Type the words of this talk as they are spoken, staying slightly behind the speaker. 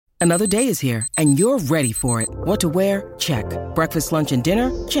Another day is here, and you're ready for it. What to wear? Check. Breakfast, lunch, and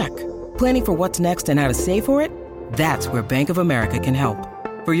dinner? Check. Planning for what's next and how to save for it? That's where Bank of America can help.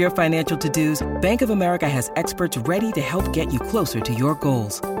 For your financial to-dos, Bank of America has experts ready to help get you closer to your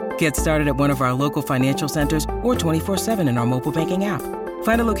goals. Get started at one of our local financial centers or 24/7 in our mobile banking app.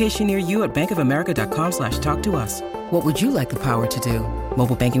 Find a location near you at bankofamerica.com/talktous. What would you like the power to do?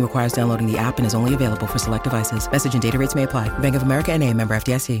 Mobile banking requires downloading the app and is only available for select devices. Message and data rates may apply. Bank of America N.A., member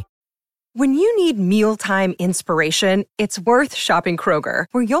FDIC. When you need mealtime inspiration, it's worth shopping Kroger,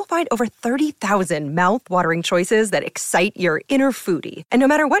 where you'll find over 30,000 mouth-watering choices that excite your inner foodie. And no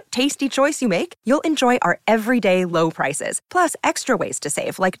matter what tasty choice you make, you'll enjoy our everyday low prices, plus extra ways to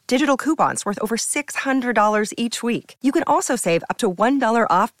save, like digital coupons worth over $600 each week. You can also save up to $1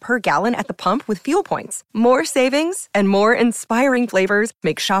 off per gallon at the pump with fuel points. More savings and more inspiring flavors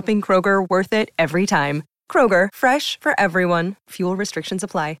make shopping Kroger worth it every time. Kroger, fresh for everyone. Fuel restrictions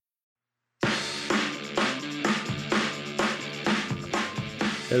apply.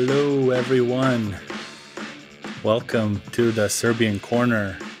 Hello, everyone. Welcome to the Serbian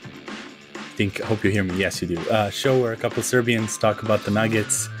Corner. I hope you hear me. Yes, you do. Show where a couple of Serbians talk about the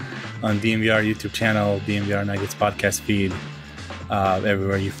Nuggets on DNVR YouTube channel, DNVR Nuggets podcast feed,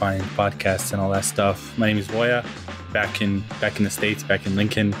 everywhere you find podcasts and all that stuff. My name is Voja, back in the States, back in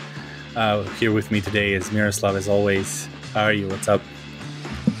Lincoln. Here with me today is Miroslav, as always. How are you? What's up?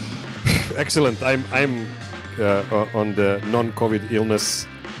 Excellent. I'm on the non-COVID illness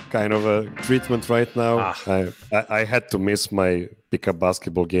kind of a treatment right now. I had to miss my pickup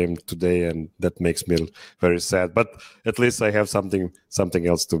basketball game today, and that makes me very sad. But at least I have something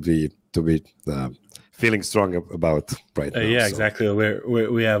else to be feeling strong about right now. Yeah, so. Exactly.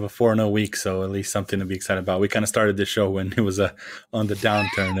 We have a 4-0 week, so at least something to be excited about. We kind of started the show when it was on the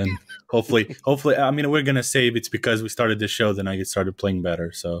downturn, and hopefully, I mean, we're gonna say it's because we started the show, then I started playing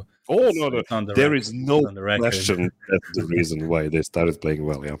better. So there is no question that's the reason why they started playing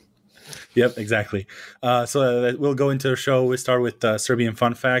well. Yeah. Yep, exactly. So we'll go into the show. We start with Serbian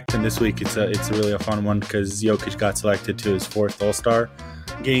fun fact, and this week it's really a fun one because Jokic got selected to his 4th All-Star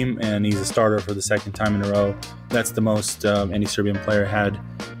game, and he's a starter for the 2nd time in a row. That's the most any Serbian player had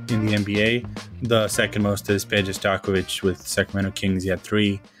in the NBA. The second most is Peja Stojakovic with Sacramento Kings. He had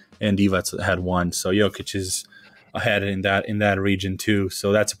 3, and Divac had 1. So Jokic is ahead in that region too.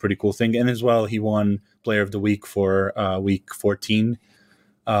 So that's a pretty cool thing. And as well, he won Player of the Week for Week 14.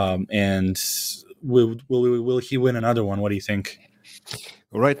 And will he win another one? What do you think?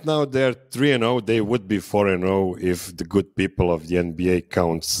 Right now they're 3-0. They would be 4-0 if the good people of the NBA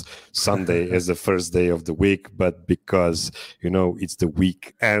counts Sunday as the first day of the week. But because it's the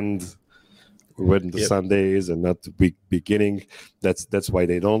weekend when the Sunday is and not the week beginning, that's why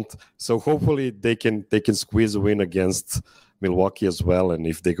they don't. So hopefully they can squeeze a win against Milwaukee as well. And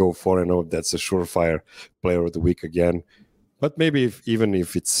if they go 4-0, that's a surefire Player of the Week again. But maybe even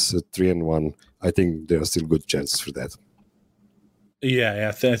if it's 3-1, I think there's still good chances for that. Yeah,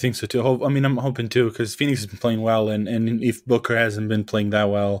 I think so too. I'm hoping too, because Phoenix has been playing well, and if Booker hasn't been playing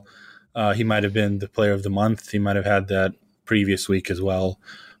that well, he might have been the Player of the Month. He might have had that previous week as well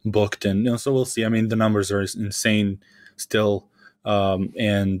booked, and so we'll see. I mean, the numbers are insane still,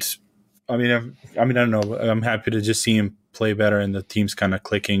 and I don't know. I'm happy to just see him play better, and the team's kind of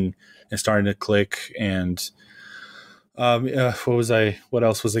clicking and starting to click. And what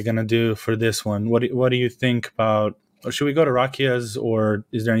else was I gonna do for this one? What do you think about? Or should we go to Rakia's, or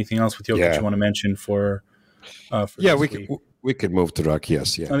is there anything else with Jokic you want to mention for we could move to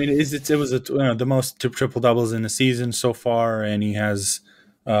Rakia's. Yeah, I mean, it was the most triple doubles in the season so far, and he has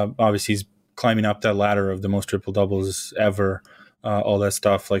obviously he's climbing up that ladder of the most triple doubles ever. All that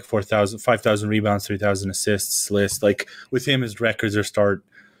stuff, like 5,000 rebounds, 3,000 assists list. Like with him, his records are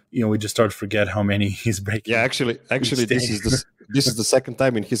we just start to forget how many he's breaking. Yeah, actually, this is the second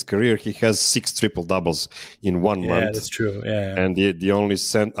time in his career he has 6 triple doubles in 1 month. Yeah, that's true. Yeah. And the only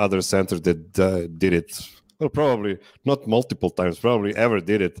other center that did it, well, probably not multiple times, probably ever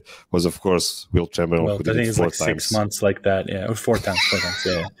did it, was of course Will Chamberlain. Well, I think it's like 6 months like that. Yeah, or 4 times.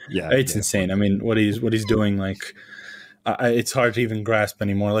 Yeah. It's insane. I mean, what he's doing, like. It's hard to even grasp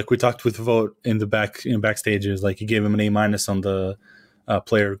anymore. Like we talked with Vote in the backstages, like he gave him an A- on the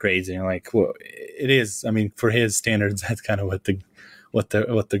player grades, and you're like, well, it is. I mean, for his standards, that's kind of what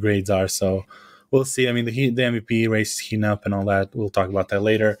the grades are. So we'll see. I mean, the MVP race heating up and all that. We'll talk about that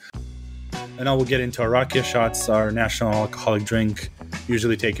later. And now we'll get into our Rakia shots, our national alcoholic drink,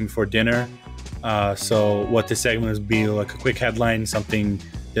 usually taken before dinner. So what this segment will be like a quick headline, something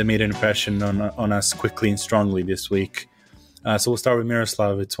that made an impression on us quickly and strongly this week. So we'll start with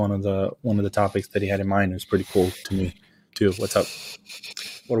Miroslav. It's one of the topics that he had in mind. It was pretty cool to me too. What's up?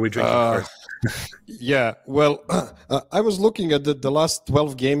 What are we drinking first? Yeah, well, I was looking at the last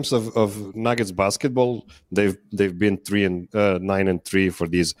 12 games of Nuggets basketball. They've been 9-3 for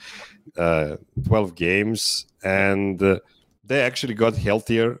these 12 games, and they actually got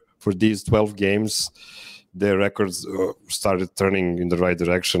healthier for these 12 games. Their records started turning in the right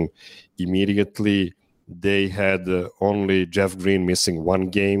direction immediately. They had only Jeff Green missing 1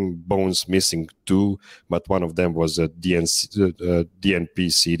 game, Bones missing 2, but one of them was a DNP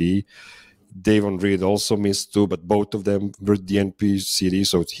CD. Davon Reed also missed 2, but both of them were DNP CD,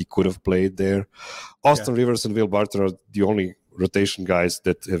 so he could have played there. Austin Rivers and Will Barton are the only rotation guys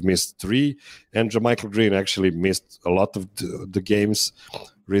that have missed 3, and JaMychal Green actually missed a lot of the games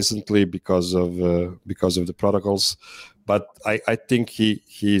recently because of the protocols. But I think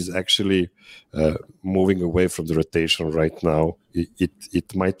he's actually moving away from the rotation right now.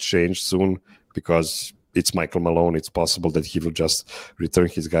 It might change soon because it's Michael Malone. It's possible that he will just return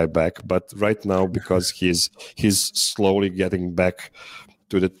his guy back. But right now, because he's slowly getting back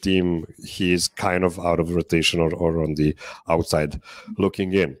to the team, he is kind of out of rotation or on the outside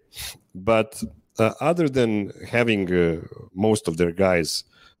looking in. But other than having most of their guys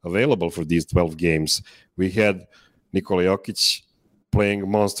available for these 12 games, we had Nikola Jokic playing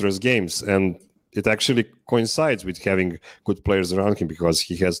monstrous games, and it actually coincides with having good players around him because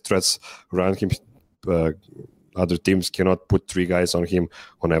he has threats around him. Other teams cannot put 3 guys on him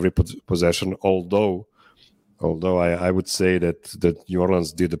on every possession, although I would say that New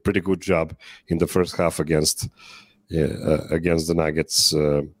Orleans did a pretty good job in the first half against the Nuggets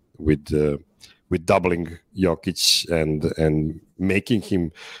with doubling Jokic and making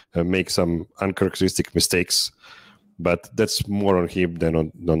him make some uncharacteristic mistakes. But that's more on him than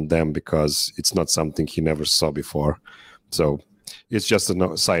on them because it's not something he never saw before. So it's just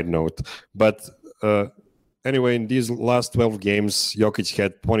a side note. But anyway, in these last 12 games, Jokic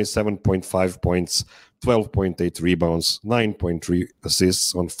had 27.5 points, 12.8 rebounds, 9.3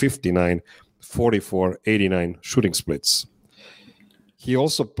 assists on 59, 44, 89 shooting splits. He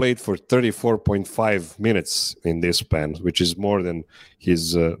also played for 34.5 minutes in this span, which is more than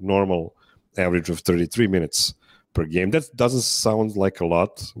his normal average of 33 minutes per game. That doesn't sound like a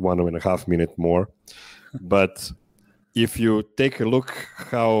lot, 1.5 minutes more. But if you take a look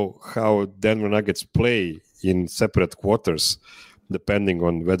how Denver Nuggets play in separate quarters, depending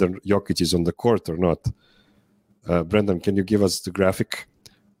on whether Jokic is on the court or not. Brendan, can you give us the graphic?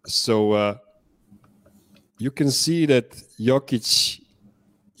 So you can see that Jokic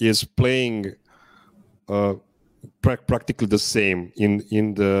is playing practically the same.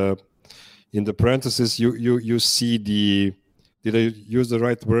 In the parentheses, you see the, did I use the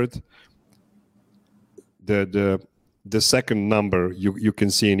right word? The second number you can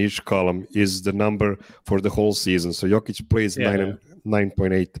see in each column is the number for the whole season. So Jokic plays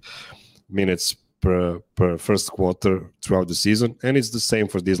 9.8 minutes per first quarter throughout the season, and it's the same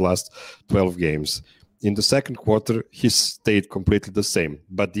for these last 12 games. In the second quarter, he stayed completely the same,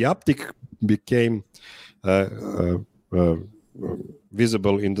 but the uptick became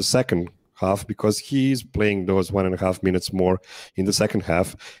visible in the second half because he is playing those 1.5 minutes more in the second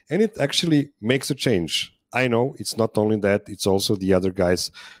half, and it actually makes a change. I know it's not only that, it's also the other guys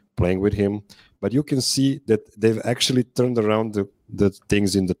playing with him, but you can see that they've actually turned around the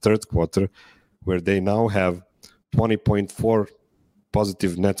things in the third quarter, where they now have 20.4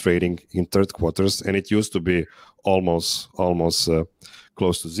 positive net rating in third quarters, and it used to be almost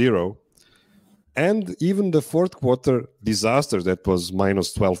close to 0. And even the fourth quarter disaster that was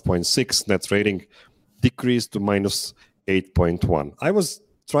minus 12.6 net rating decreased to minus 8.1. I was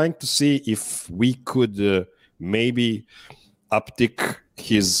trying to see if we could maybe uptick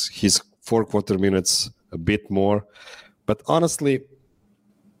his 4 quarter minutes a bit more, but honestly,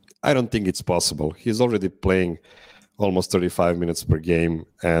 I don't think it's possible. He's already playing almost 35 minutes per game,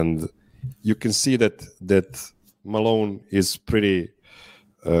 and you can see that Malone is pretty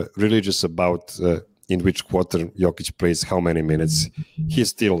religious about in which quarter Jokic plays how many minutes. He's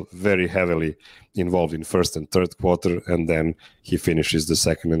still very heavily involved in first and third quarter, and then he finishes the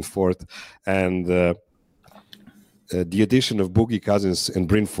second and fourth. And the addition of Boogie Cousins and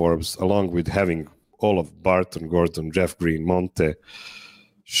Bryn Forbes, along with having all of Barton, Gordon, Jeff Green, Monte,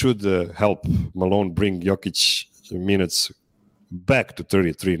 should help Malone bring Jokic minutes back to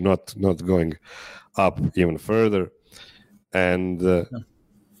 33, not going up even further. And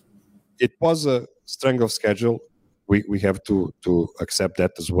it was a strength of schedule. We have to accept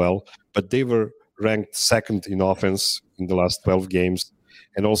that as well. But they were ranked second in offense in the last 12 games,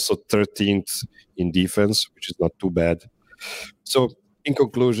 and also 13th in defense, which is not too bad. So in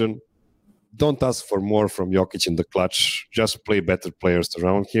conclusion, don't ask for more from Jokic in the clutch. Just play better players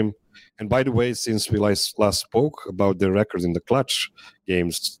around him. And by the way, since we last spoke about their record in the clutch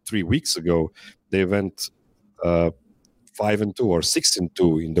games 3 weeks ago, they went 5-2 or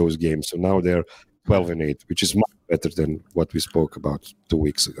 6-2 in those games. So now they're 12-8, which is much better than what we spoke about 2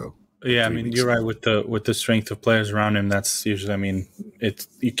 weeks ago. Yeah, I mean, you're right with the strength of players around him. That's usually, I mean,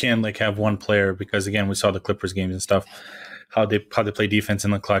 you can't like have one player, because again, we saw the Clippers games and stuff, how they play defense in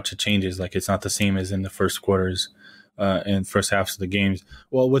the clutch. It changes. Like, it's not the same as in the first quarters and first halves of the games.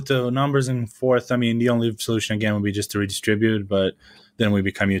 Well, with the numbers in fourth, I mean, the only solution again would be just to redistribute, but then we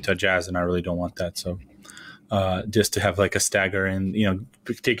become Utah Jazz, and I really don't want that. So just to have like a stagger and,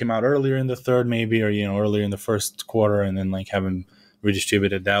 take him out earlier in the third maybe, or, earlier in the first quarter, and then like have him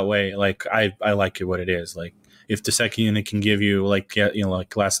redistributed that way. Like I like it what it is. Like if the second unit can give you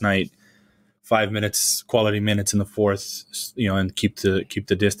like last night, 5 minutes, quality minutes in the fourth, and keep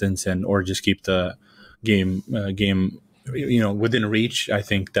the distance, and or just keep the game within reach, I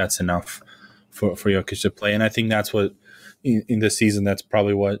think that's enough for Jokic to play. And I think that's what in this season, that's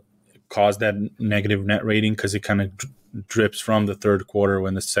probably what caused that negative net rating, because it kind of drips from the third quarter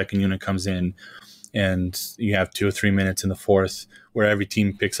when the second unit comes in, and you have 2 or 3 minutes in the fourth where every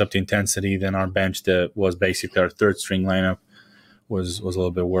team picks up the intensity. Then our bench, that was basically our third string lineup, was a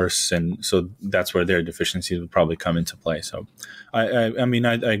little bit worse, and so that's where their deficiencies would probably come into play. So I mean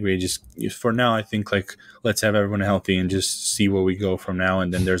I agree. Just for now, I think like let's have everyone healthy and just see where we go from now,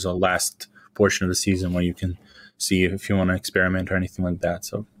 and then there's a last portion of the season where you can see if you want to experiment or anything like that.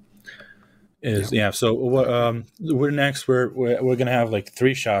 So so we're next. We're gonna have like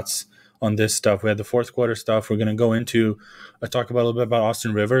 3 shots on this stuff. We had the fourth quarter stuff. We're gonna go into talk about a little bit about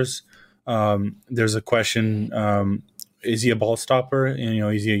Austin Rivers. There's a question. Is he a ball stopper?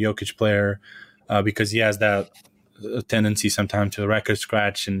 Is he a Jokic player? Because he has that tendency sometimes to record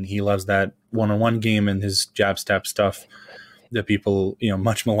scratch, and he loves that one-on-one game and his jab step stuff that people,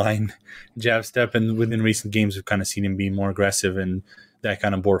 much malign jab step. And within recent games, we've kind of seen him be more aggressive, and that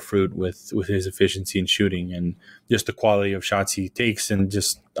kind of bore fruit with his efficiency in shooting and just the quality of shots he takes and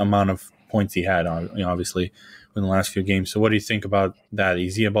just amount of points he had on, obviously in the last few games. So what do you think about that?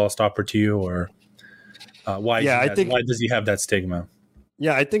 Is he a ball stopper to you, or why does he have that stigma?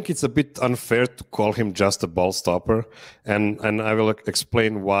 Yeah, I think it's a bit unfair to call him just a ball stopper, and I will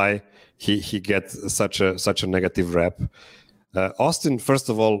explain why he gets such a negative rep. Austin, first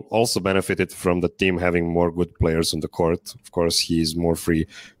of all, also benefited from the team having more good players on the court. Of course, he is more free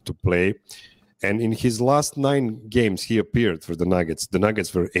to play. And in his last 9 games, he appeared for the Nuggets. The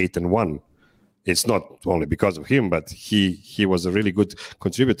Nuggets were 8-1. It's not only because of him, but he was a really good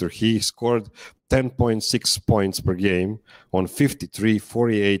contributor. He scored 10.6 points per game on 53,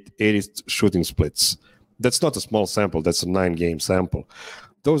 48, 80 shooting splits. That's not a small sample. That's a 9-game sample.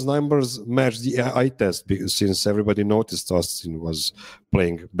 Those numbers match the eye test, because since everybody noticed Austin was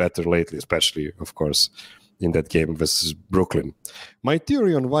playing better lately, especially, of course, in that game versus Brooklyn. My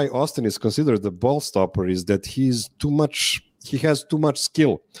theory on why Austin is considered the ball stopper is that he has too much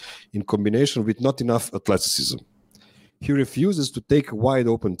skill in combination with not enough athleticism. He refuses to take a wide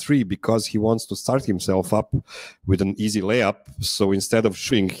open 3 because he wants to start himself up with an easy layup. So instead of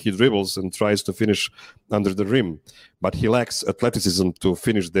shooting, he dribbles and tries to finish under the rim. But he lacks athleticism to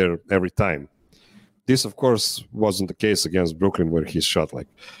finish there every time. This, of course, wasn't the case against Brooklyn, where he shot like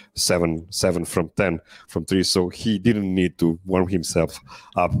 7 from 10 from 3. So he didn't need to warm himself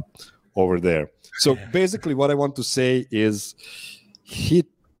up over there. So basically what I want to say is he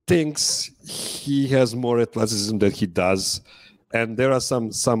thinks he has more athleticism than he does, and there are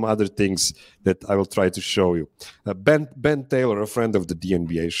some other things that I will try to show you. Ben Taylor, a friend of the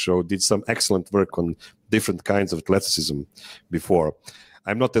DNBA show, did some excellent work on different kinds of athleticism before.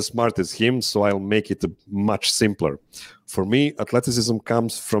 I'm not as smart as him, so I'll make it much simpler. For me, athleticism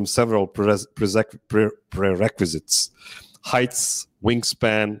comes from several prerequisites: heights,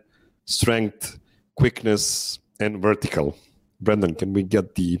 wingspan, strength, quickness, and vertical. Brendan, can we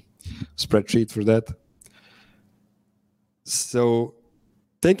get the spreadsheet for that? So,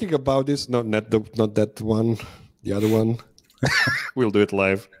 thinking about this, not that one, the other one. We'll do it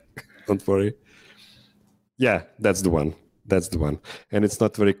live. Don't worry. Yeah, that's the one. That's the one. And it's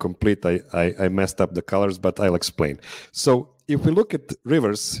not very complete. I messed up the colors, but I'll explain. So, if we look at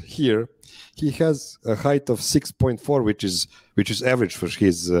Rivers here, he has a height of 6.4, which is average for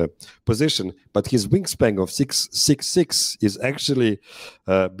his position, but his wingspan of 6'6" is actually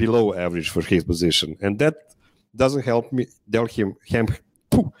below average for his position, and that doesn't help him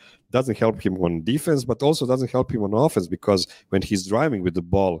on defense, but also doesn't help him on offense, because when he's driving with the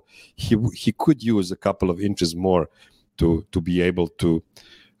ball, he could use a couple of inches more to be able to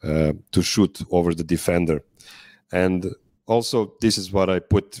to shoot over the defender. And also, this is what I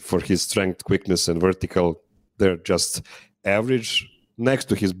put for his strength, quickness, and vertical. They're just average next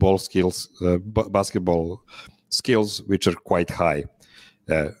to his ball skills, basketball skills, which are quite high,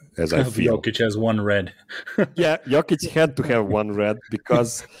 as I feel. Jokic has one red. Yeah, Jokic had to have one red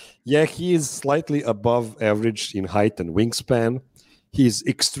because, yeah, he is slightly above average in height and wingspan. He's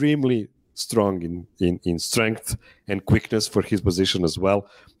extremely strong in strength and quickness for his position as well.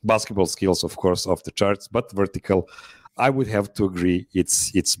 Basketball skills, of course, off the charts, but vertical, I would have to agree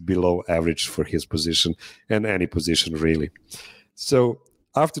it's below average for his position and any position really. So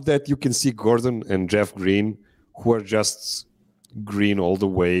after that, you can see Gordon and Jeff Green, who are just green all the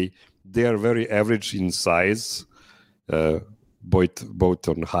way. They are very average in size, both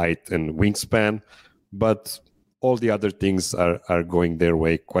on height and wingspan, but all the other things are going their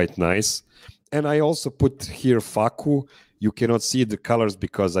way quite nice. And I also put here Facu. You cannot see the colors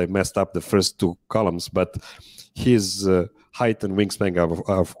because I messed up the first two columns, but his height and wingspan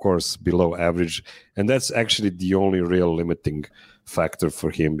are, of course, below average. And that's actually the only real limiting factor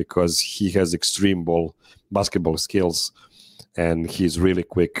for him because he has extreme basketball skills and he's really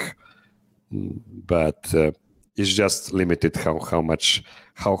quick. But it's just limited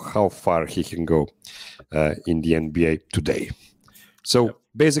how far he can go in the NBA today. So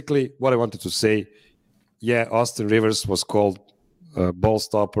basically what I wanted to say, yeah, Austin Rivers was called ball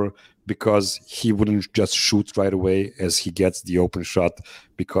stopper because he wouldn't just shoot right away as he gets the open shot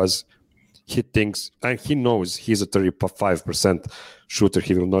because he thinks and he knows he's a 35% shooter.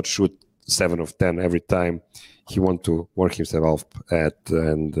 He will not shoot 7 of 10 every time. He wants to work himself at,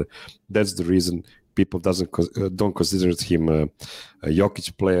 and that's the reason people don't consider him a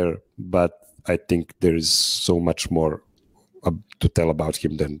Jokic player. But I think there is so much more to tell about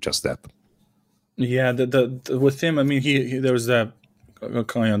him than just that. Yeah, the with him, I mean, he there was that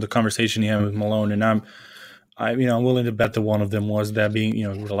the conversation he had with Malone, and I'm willing to bet that one of them was that being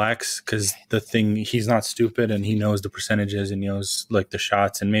relax because the thing, he's not stupid and he knows the percentages and he knows like the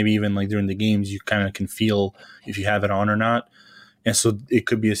shots, and maybe even like during the games you kind of can feel if you have it on or not. And so it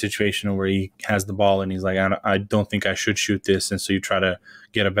could be a situation where he has the ball and he's like, I don't think I should shoot this, and so you try to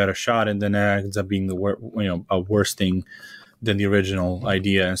get a better shot, and then that ends up being a worse thing than the original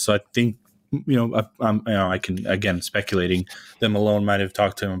idea. And so I think I can, again, speculating that Malone might have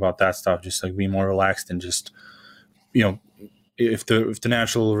talked to him about that stuff, just like being more relaxed and just, if the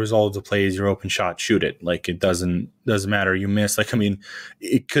natural result of the play is your open shot, shoot it. Like it doesn't matter. You miss. Like, I mean,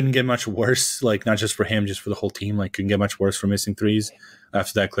 it couldn't get much worse. Like not just for him, just for the whole team. Like couldn't get much worse for missing threes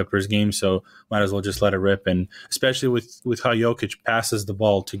after that Clippers game. So might as well just let it rip. And especially with how Jokic passes the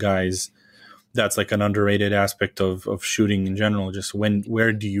ball to guys, that's like an underrated aspect of shooting in general. Just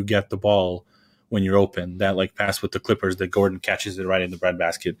where do you get the ball when you're open? That like pass with the Clippers that Gordon catches it right in the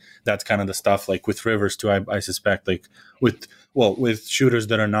breadbasket. That's kind of the stuff like with Rivers too. I suspect like with shooters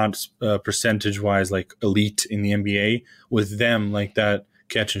that are not percentage wise like elite in the NBA, with them like that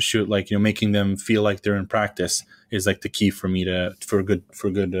catch and shoot, like making them feel like they're in practice is like the key for me for good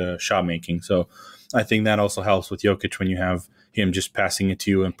shot making. So I think that also helps with Jokic when you have him just passing it to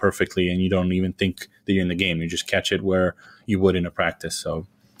you and perfectly, and you don't even think that you're in the game. You just catch it where you would in a practice. So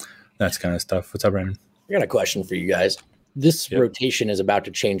that's kind of stuff. What's up, Brandon? I got a question for you guys. This rotation is about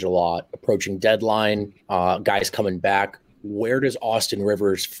to change a lot. Approaching deadline, guys coming back. Where does Austin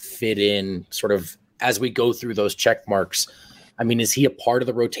Rivers fit in sort of as we go through those check marks? I mean, is he a part of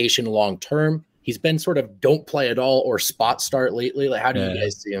the rotation long term? He's been sort of don't play at all or spot start lately. Like, how do you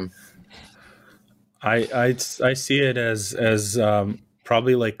guys see him? I see it as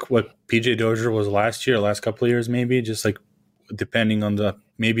probably like what PJ Dozier was last couple of years, maybe just like depending on the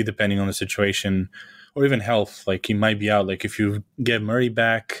situation or even health. Like he might be out. Like if you get Murray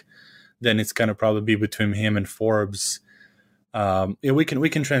back, then it's gonna probably be between him and Forbes. We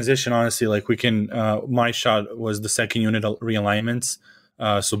can transition honestly. Like we can. My shot was the second unit realignments.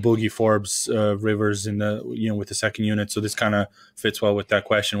 So Boogie, Forbes, Rivers in the with the second unit. So this kind of fits well with that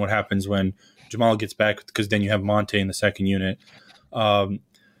question. What happens when Jamal gets back, because then you have Monte in the second unit.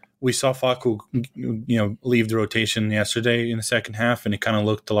 We saw Facu, leave the rotation yesterday in the second half, and it kind of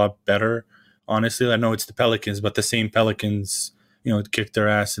looked a lot better. Honestly, I know it's the Pelicans, but the same Pelicans, kicked their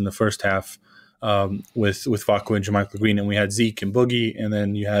ass in the first half with Facu and JaMychal Green, and we had Zeke and Boogie, and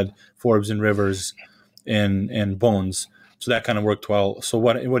then you had Forbes and Rivers and Bones. So that kind of worked well. So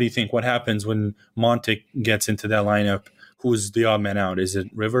what do you think? What happens when Monte gets into that lineup? Who's the odd man out? Is it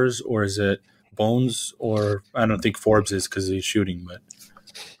Rivers or is it Bones? Or I don't think Forbes is because he's shooting, but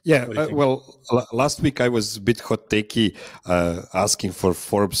Yeah, last week I was a bit hot takey asking for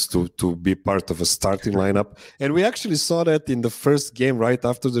Forbes to be part of a starting lineup. And we actually saw that in the first game right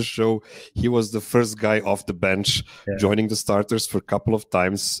after the show. He was the first guy off the bench, joining the starters for a couple of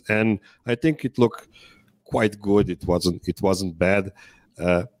times. And I think it looked quite good. It wasn't bad.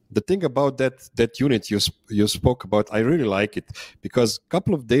 The thing about that unit you spoke about, I really like it, because a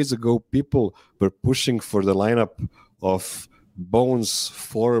couple of days ago, people were pushing for the lineup of Bones,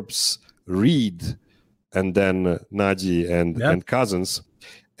 Forbes, Reed, and then Nagy and Cousins.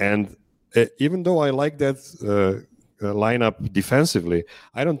 And even though I like that lineup defensively,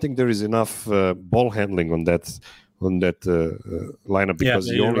 I don't think there is enough ball handling on that lineup, because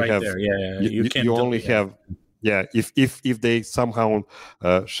you only have you only have if they somehow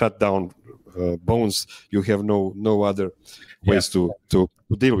shut down Bones, you have no other ways to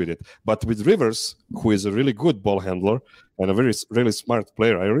deal with it. But with Rivers, who is a really good ball handler and a really smart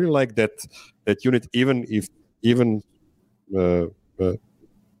player, I really like that unit.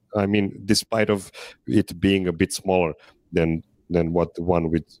 Despite of it being a bit smaller than what the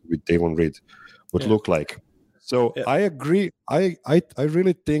one with Davon Reed would look like. So I agree. I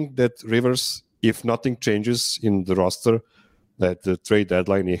really think that Rivers, if nothing changes in the roster, that the trade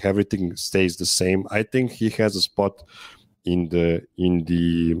deadline, if everything stays the same, I think he has a spot in the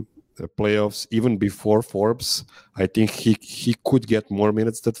playoffs even before Forbes. I think he could get more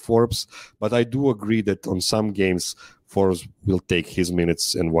minutes than Forbes, but I do agree that on some games Forbes will take his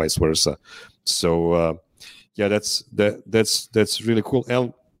minutes and vice versa. So that's really cool.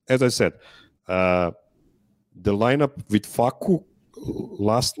 And as I said, the lineup with Facu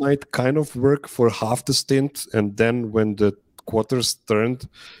last night kind of worked for half the stint, and then when the quarters turned,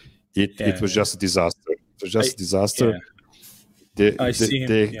 it was just a disaster. It was just a disaster. They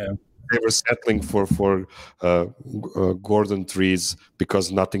were settling for Gordon threes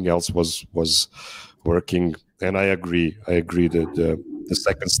because nothing else was working. And I agree that the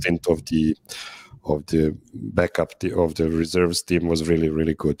second stint of the backup of the reserves team was really,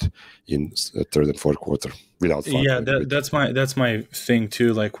 really good in third and fourth quarter without fun. Yeah, that's my thing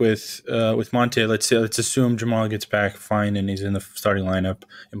too. Like with Monte, let's assume Jamal gets back fine and he's in the starting lineup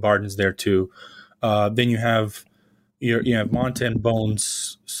and Barton's there too. Then you have Monte and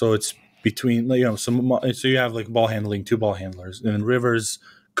Bones, so it's between so you have like ball handling, two ball handlers, and then Rivers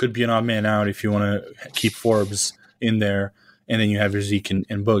could be an odd man out if you want to keep Forbes in there. And then you have your Zeke and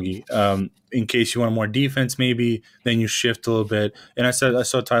Boogie. In case you want more defense, maybe then you shift a little bit. And I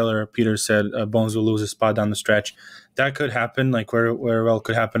saw Tyler Peters said Bones will lose a spot down the stretch. That could happen, like where it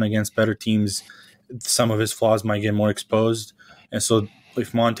could happen against better teams. Some of his flaws might get more exposed. And so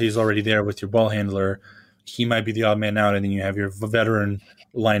if Monte's already there with your ball handler, he might be the odd man out. And then you have your veteran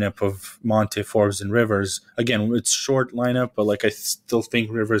lineup of Monte, Forbes, and Rivers. Again, it's short lineup, but like I still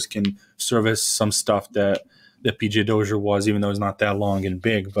think Rivers can service some stuff that PJ Dozier was, even though he's not that long and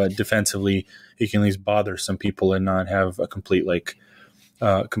big, but defensively he can at least bother some people and not have a complete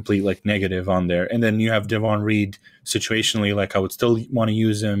negative on there. And then you have Davon Reed situationally, like I would still want to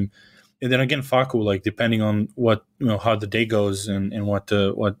use him. And then again, Facu, like depending on what how the day goes and what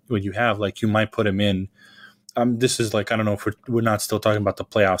you have, like you might put him in. This is like, I don't know if we're not still talking about the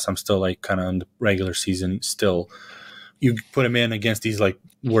playoffs. I'm still like kind of in the regular season still. You put him in against these like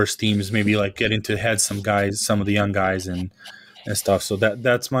worse teams, maybe like get into head some of the young guys and stuff. So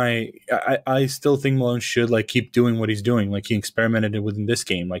that's I still think Malone should like keep doing what he's doing. Like he experimented within this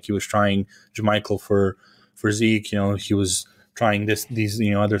game. Like he was trying JaMychal for Zeke, he was trying these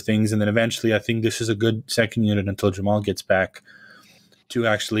other things. And then eventually I think this is a good second unit until Jamal gets back to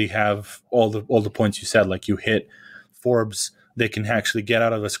actually have all the points you said. Like you hit Forbes, they can actually get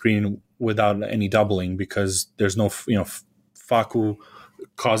out of a screen without any doubling because there's no, Facu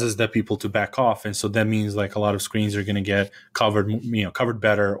causes that people to back off. And so that means like a lot of screens are going to get covered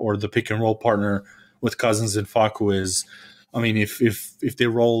better, or the pick and roll partner with Cousins and Facu is, if they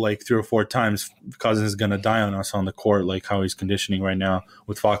roll like 3 or 4 times, Cousins is going to die on us on the court, like how he's conditioning right now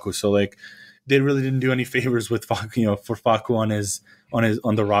with Facu. So like they really didn't do any favors with Facu, for Facu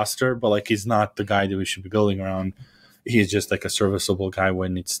on the roster, but like he's not the guy that we should be building around. He's just like a serviceable guy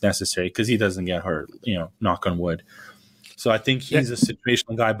when it's necessary because he doesn't get hurt, knock on wood. So I think he's a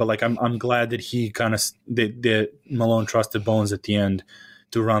situational guy, but like I'm glad that he kind of that Malone trusted Bones at the end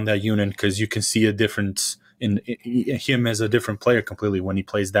to run that unit, because you can see a difference in him as a different player completely when he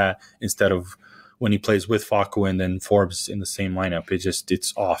plays that instead of when he plays with Facu and then Forbes in the same lineup.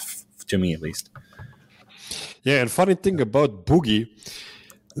 It's off to me at least. Yeah, and funny thing about Boogie,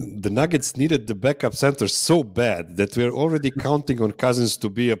 the Nuggets needed the backup center so bad that we're already counting on Cousins to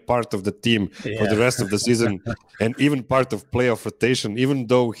be a part of the team for the rest of the season and even part of playoff rotation, even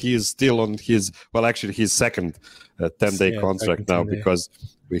though he is still on his second 10-day contract now, because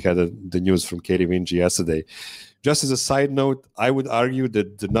we had the news from Katie Vinci yesterday. Just as a side note, I would argue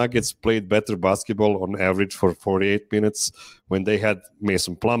that the Nuggets played better basketball on average for 48 minutes when they had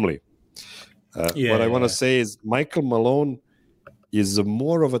Mason Plumlee. What I want to say is Michael Malone is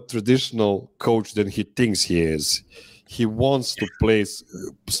more of a traditional coach than he thinks he is. He wants to play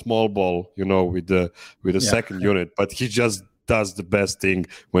small ball, with the second unit, but he just does the best thing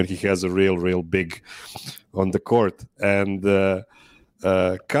when he has a real big on the court. And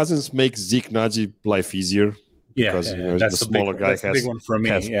Cousins makes Zeke Naji life easier because the smaller guy has big one for me.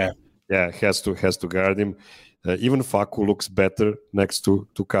 Has to guard him. Even Facu looks better next to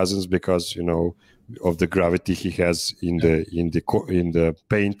Cousins because of the gravity he has in the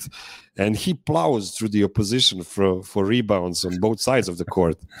paint, and he plows through the opposition for rebounds on both sides of the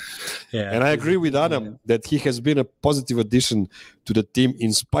court. And I agree with Adam that he has been a positive addition to the team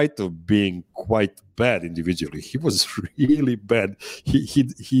in spite of being quite bad individually. He was really bad.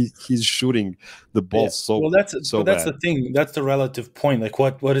 He's shooting the ball that's the thing. That's the relative point. Like,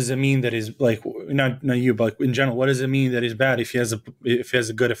 what does it mean that is like not you, but in general, what does it mean that he's bad if he has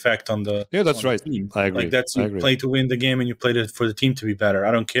a good effect on the that's right. Team? I agree. Like you play to win the game and you played it for the team to be better.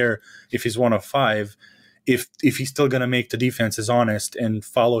 I don't care if he's 1 of 5. If he's still going to make the defenses honest and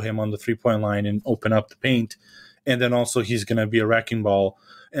follow him on the 3-point line and open up the paint, and then also he's going to be a wrecking ball.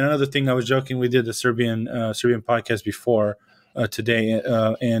 And another thing, I was joking, we did the Serbian podcast before today,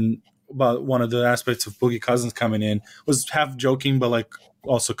 and about one of the aspects of Boogie Cousins coming in was half joking, but like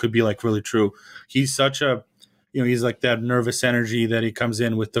also could be like really true. He's such a, he's like that nervous energy that he comes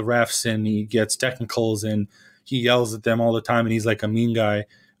in with the refs and he gets technicals and he yells at them all the time and he's like a mean guy,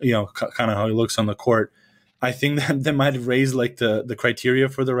 kind of how he looks on the court. I think that might have raised like the criteria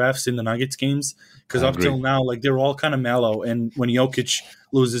for the refs in the Nuggets games, because up till now, like they're all kind of mellow, and when Jokic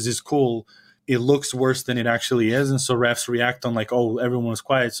loses his cool, it looks worse than it actually is, and so refs react on like, oh, everyone was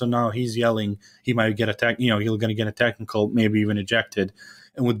quiet, so now he's yelling, he might get he's going to get a technical, maybe even ejected.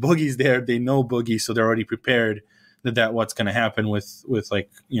 And with Boogie's there, they know Boogie, so they're already prepared that what's going to happen with like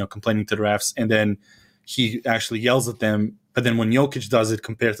complaining to the refs, and then he actually yells at them. But then when Jokic does it,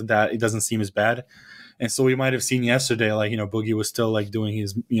 compared to that, it doesn't seem as bad. And so we might have seen yesterday, like, Boogie was still like doing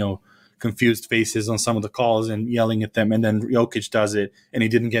his, confused faces on some of the calls and yelling at them. And then Jokic does it and he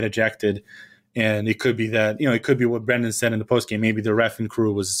didn't get ejected. And it could be that, it could be what Brendan said in the postgame. Maybe the ref and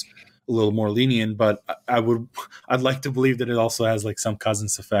crew was a little more lenient, but I'd like to believe that it also has like some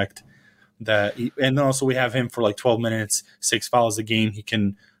Cousins effect and then also we have him for like 12 minutes, 6 fouls a game. He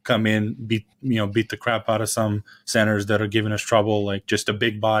can come in, beat the crap out of some centers that are giving us trouble, like just a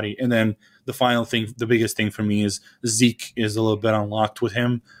big body. And then the final thing, the biggest thing for me is Zeke is a little bit unlocked with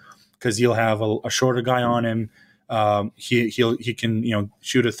him, because he'll have a shorter guy on him. He can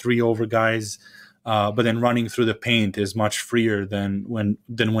shoot a 3 over guys, but then running through the paint is much freer than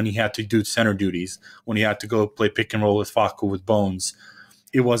when he had to do center duties, when he had to go play pick and roll with Facu with Bones.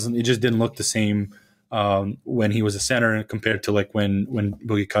 It just didn't look the same when he was a center compared to like when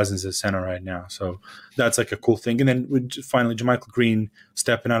Boogie Cousins is center right now. So that's like a cool thing. And then finally, JaMychal Green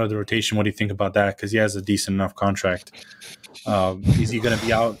stepping out of the rotation. What do you think about that? Because he has a decent enough contract. Is he going to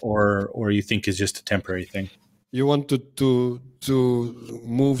be out, or you think it's just a temporary thing? You want to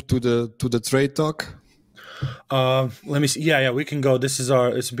move to the trade talk? Let me see. Yeah, we can go. This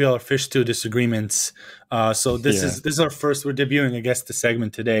will be our fish stew disagreements. So this is our first. We're debuting, I guess, the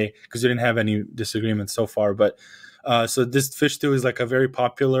segment today because we didn't have any disagreements so far. But so this fish stew is like a very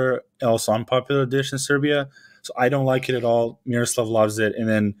popular, also unpopular dish in Serbia. So I don't like it at all. Miroslav loves it, and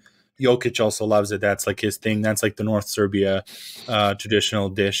then Jokic also loves it. That's like his thing. That's like the North Serbia traditional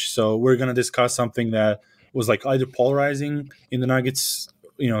dish. So we're gonna discuss something that was like either polarizing in the Nuggets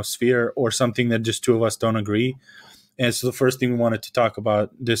sphere, or something that just two of us don't agree. And so the first thing we wanted to talk about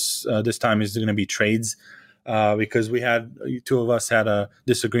this time is going to be trades, because two of us had a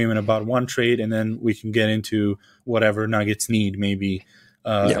disagreement about one trade, and then we can get into whatever Nuggets need maybe,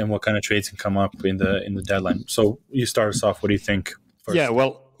 and what kind of trades can come up in the deadline. So you start us off. What do you think first? Yeah,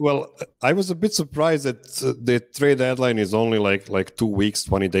 well, I was a bit surprised that the trade deadline is only like 2 weeks,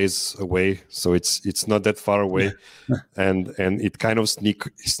 20 days away. So it's not that far away, and it kind of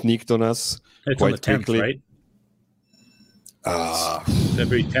sneaked on us. It's quite on the 10th, quickly. right?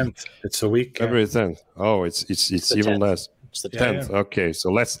 February 10th. It's a week. February 10th. Oh, it's even 10th. Less. It's the 10th. Yeah. Okay,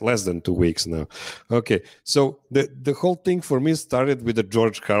 so less than 2 weeks now. Okay, so the whole thing for me started with a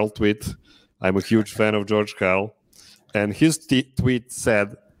George Karl tweet. I'm a huge fan of George Karl. And his tweet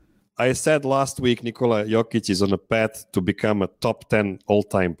said, I said last week Nikola Jokic is on a path to become a top 10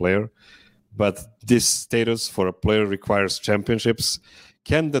 all-time player, but this status for a player requires championships.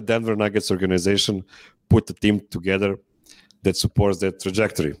 Can the Denver Nuggets organization put a team together that supports that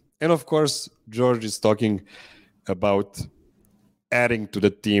trajectory? And of course, George is talking about adding to the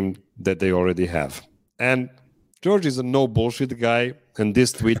team that they already have. And George is a no bullshit guy, and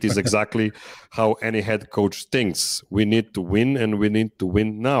this tweet is exactly how any head coach thinks. We need to win, and we need to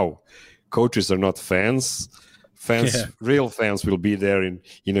win now. Coaches are not fans. Real fans will be there in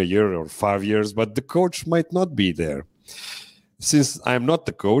a year or 5 years, but the coach might not be there. Since I'm not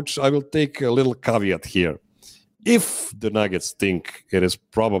the coach, I will take a little caveat here. If the Nuggets think it is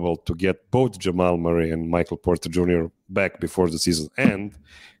probable to get both Jamal Murray and Michael Porter Jr. back before the season ends,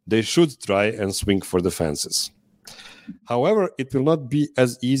 they should try and swing for the fences. However, it will not be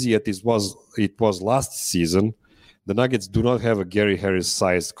as easy as it was last season. The Nuggets do not have a Gary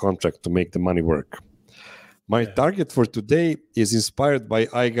Harris-sized contract to make the money work. My target for today is inspired by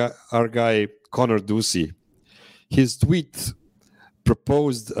our guy Connor Ducey. His tweet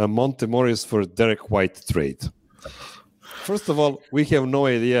proposed a Monte Morris for Derek White trade. First of all, we have no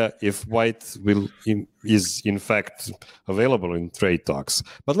idea if White is in fact available in trade talks.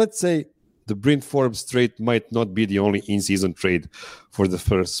 But let's say the Bryn Forbes trade might not be the only in-season trade for the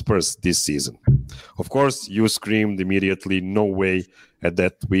first Spurs this season. Of course, you screamed immediately, no way, at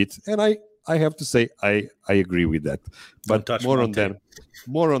that tweet. And I have to say, I agree with that. But more on that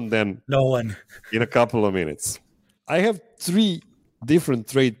no one in a couple of minutes. I have 3 different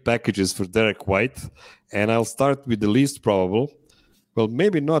trade packages for Derek White, and I'll start with the least probable. Well,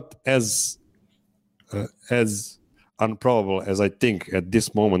 maybe not as unprobable as I think at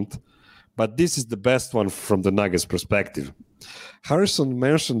this moment, but this is the best one from the Nuggets perspective. Harrison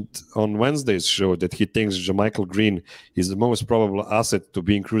mentioned on Wednesday's show that he thinks JaMychal Green is the most probable asset to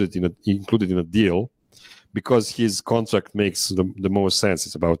be included in a deal because his contract makes the most sense.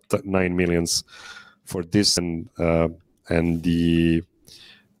 It's about $9 million for this and the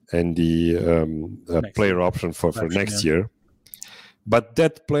player option for next year. But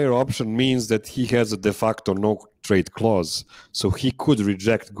that player option means that he has a de facto no trade clause, so he could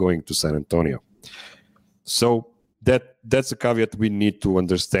reject going to San Antonio. So that's a caveat we need to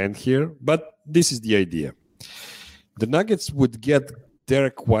understand here, but this is the idea. The Nuggets would get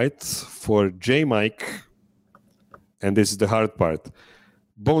Derek White for J-Mike, and this is the hard part,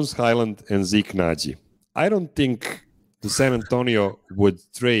 Bones Highland and Zeke Naji. I don't think the San Antonio would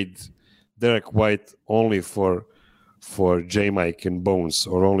trade Derek White only for J-Mike and Bones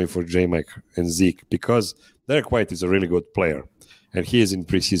or only for J-Mike and Zeke, because Derek White is a really good player and he is in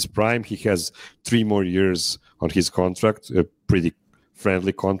his prime. He has 3 more years on his contract, a pretty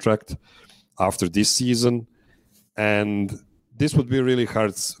friendly contract after this season, and this would be a really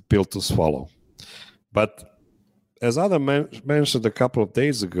hard pill to swallow. But as Adam mentioned a couple of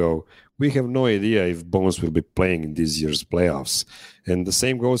days ago, we have no idea if Bones will be playing in this year's playoffs. And the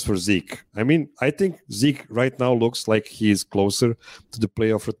same goes for Zeke. I mean, I think Zeke right now looks like he is closer to the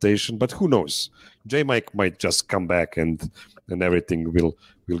playoff rotation, but who knows? J-Mike might just come back and everything will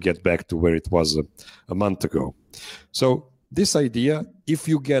get back to where it was a month ago. So this idea, if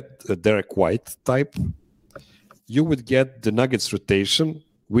you get a Derek White type, you would get the Nuggets rotation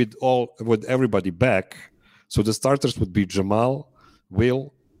with everybody back. So the starters would be Jamal,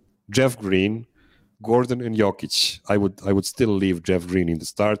 Will, Jeff Green, Gordon, and Jokic. I would still leave Jeff Green in the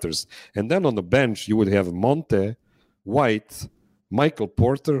starters. And then on the bench, you would have Monte, White, Michael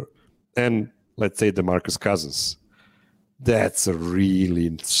Porter, and let's say DeMarcus Cousins. That's a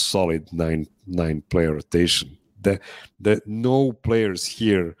really solid nine player rotation. The no players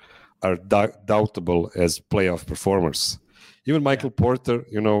here are doubtable as playoff performers. Even Michael Porter,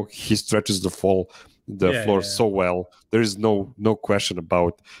 he stretches the floor so well. There is no question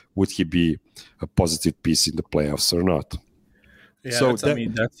about would he be a positive piece in the playoffs or not. Yeah, so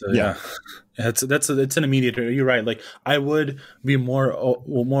that's an immediate. You're right. Like I would be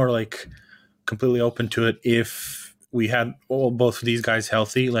more like completely open to it if we had both of these guys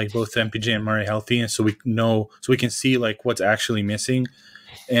healthy, like both MPJ and Murray healthy, and so we can see like what's actually missing.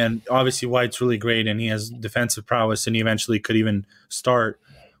 And obviously White's really great, and he has defensive prowess, and he eventually could even start,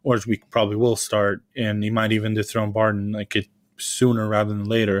 or we probably will start, and he might even dethrone Barton sooner rather than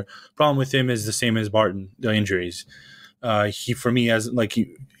later. Problem with him is the same as Barton, the injuries. Because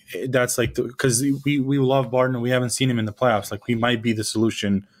we love Barton and we haven't seen him in the playoffs. Like he might be the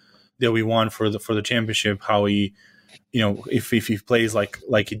solution that we want for the championship. How he, if he plays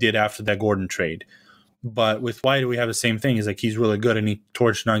like he did after that Gordon trade, But with White, we have the same thing. Is like he's really good and he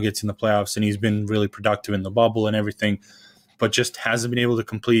torched Nuggets in the playoffs and he's been really productive in the bubble and everything, but just hasn't been able to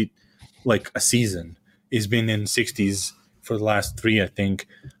complete like a season. He's been in 60s for the last 3, I think,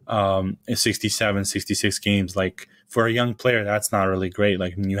 in 67, 66 games. Like for a young player, that's not really great.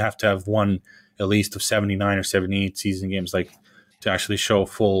 Like you have to have one at least of 79 or 78 season games, like to actually show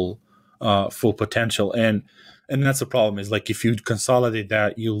full potential. And that's the problem is like if you consolidate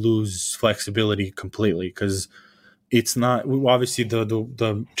that, you lose flexibility completely because it's not obviously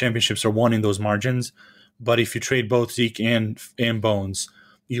the championships are won in those margins, but if you trade both Zeke and Bones,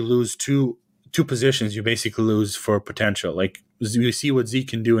 you lose two positions. You basically lose for potential. Like you see what Zeke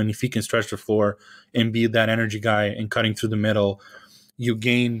can do, and if he can stretch the floor and be that energy guy and cutting through the middle, you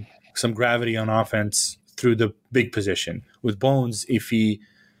gain some gravity on offense through the big position. With Bones, if you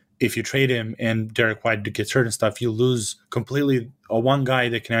trade him and Derek White gets hurt and stuff, you lose completely a one guy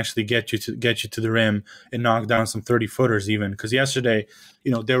that can actually get you to the rim and knock down some 30-footers even. Because yesterday,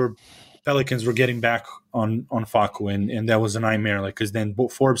 Pelicans were getting back on Facu and that was a nightmare. Like because then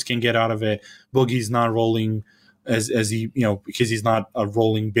Forbes can get out of it. Boogie's not rolling as he because he's not a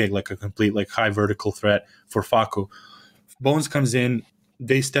rolling big like a complete like high vertical threat for Facu. Bones comes in.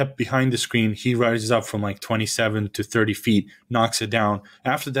 They step behind the screen. He rises up from like 27 to 30 feet, knocks it down.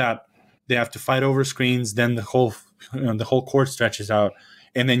 After that, they have to fight over screens. Then the whole court stretches out,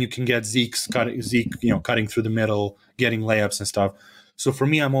 and then you can get Zeke cutting through the middle, getting layups and stuff. So for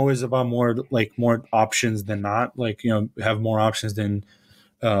me, I'm always about more options than not. Like have more options than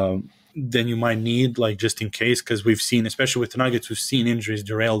you might need, like just in case, because we've seen, especially with the Nuggets, we've seen injuries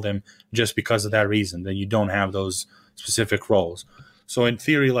derail them just because of that reason. That you don't have those specific roles. So in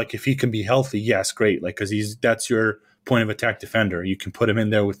theory, like if he can be healthy, yes, great. Like because that's your point of attack defender. You can put him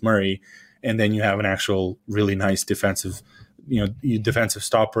in there with Murray, and then you have an actual really nice defensive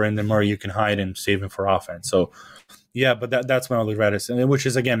stopper, and then Murray you can hide and save him for offense. So yeah, but that's my only regret, and which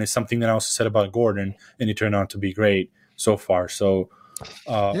is again is something that I also said about Gordon, and he turned out to be great so far. So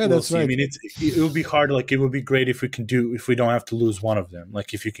that's right. I mean, it would be hard. Like it would be great if we don't have to lose one of them.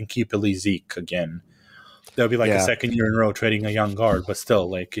 Like if you can keep at least Zeke again. That would be like a second year in a row trading a young guard, but still,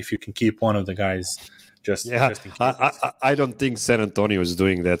 like if you can keep one of the guys, just in case. I don't think San Antonio is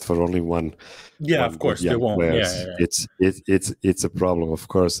doing that for only one. Yeah, of course they won't. Players. Yeah. It's a problem, of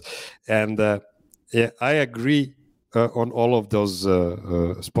course, and I agree on all of those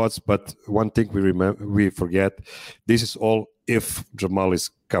spots. But one thing we forget: this is all if Jamal is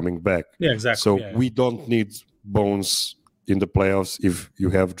coming back. Yeah, exactly. So we don't need Bones in the playoffs if you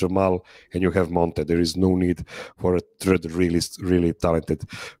have Jamal and you have Monte. There is no need for a third really talented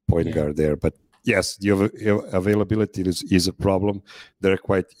point guard there. But yes, the availability is a problem. They're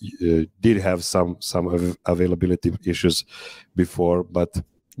quite did have some availability issues before, but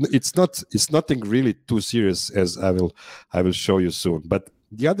it's nothing really too serious, as I will show you soon. But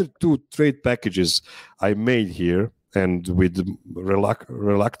the other two trade packages I made here, and with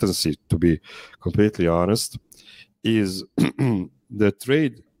reluctancy, to be completely honest, is the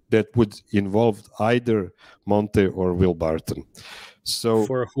trade that would involve either Monte or Will Barton. So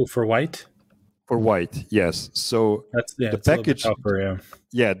for who? For White? For White, yes. So the package, tougher,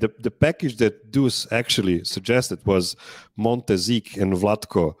 the package that Deuce actually suggested was Monte, Zeke, and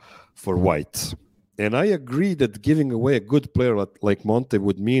Vlatko for White. And I agree that giving away a good player like Monte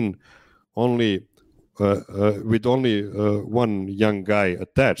would mean only with only one young guy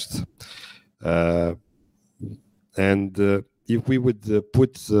attached. And if we would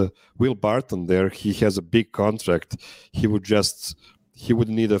put Will Barton there, he has a big contract. He would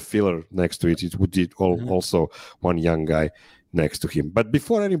need a filler next to it. It would need also one young guy next to him. But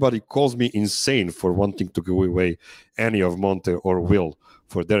before anybody calls me insane for wanting to give away any of Monte or Will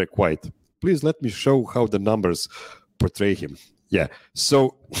for Derek White, please let me show how the numbers portray him. Yeah.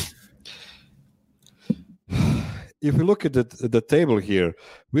 So if we look at the table here,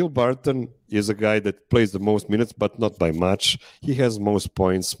 Will Barton is a guy that plays the most minutes, but not by much. He has most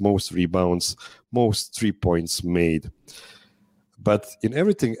points, most rebounds, most 3 points made. But in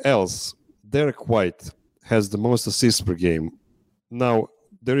everything else, Derek White has the most assists per game. Now,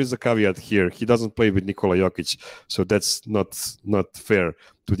 there is a caveat here. He doesn't play with Nikola Jokic, so that's not fair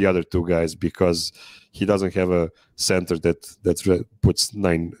to the other two guys because he doesn't have a center that puts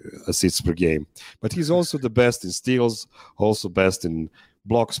 9 assists per game. But he's also the best in steals, also best in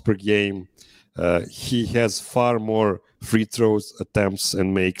blocks per game. He has far more free throws attempts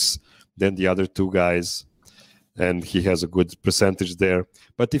and makes than the other two guys, and he has a good percentage there.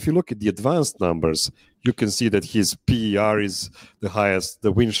 But if you look at the advanced numbers, you can see that his PER is the highest,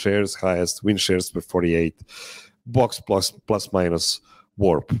 the win shares highest, win shares per 48, box plus minus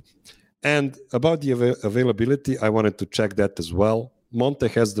warp. And about the availability, I wanted to check that as well. Monte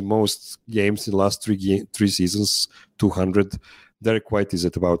has the most games in the last three seasons, 200. Derek White is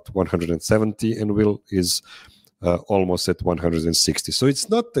at about 170, and Will is almost at 160. So it's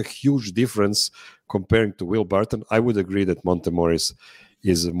not a huge difference comparing to Will Barton. I would agree that Monte Morris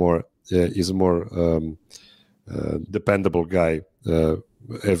is a more dependable guy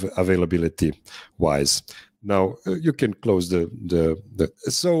availability wise. Now you can close the.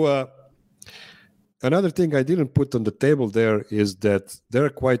 Another thing I didn't put on the table there is that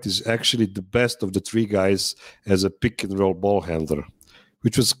Derek White is actually the best of the three guys as a pick and roll ball handler,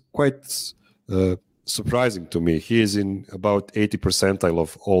 which was quite surprising to me. He is in about 80 percentile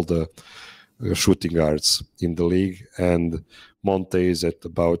of all the shooting guards in the league, and Monte is at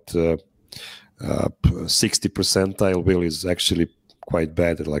about 60 percentile. Will is actually quite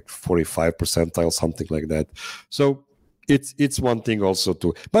bad at like 45 percentile, something like that. So it's one thing also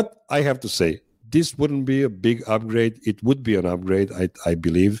too. But I have to say, this wouldn't be a big upgrade. It would be an upgrade, I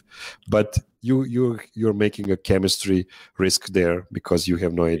believe, but you're making a chemistry risk there because you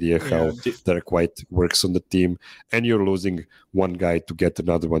have no idea how Derek White works on the team, and you're losing one guy to get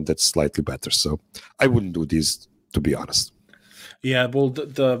another one that's slightly better. So I wouldn't do this, to be honest. Yeah, well,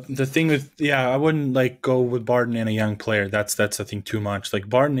 the thing with I wouldn't like go with Barton and a young player. That's I think too much. Like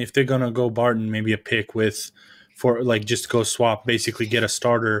Barton, if they're gonna go Barton, maybe a pick for just go swap, basically get a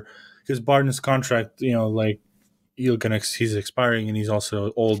starter. Because Barton's contract, like he's expiring and he's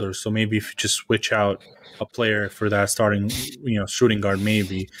also older. So maybe if you just switch out a player for that starting, shooting guard,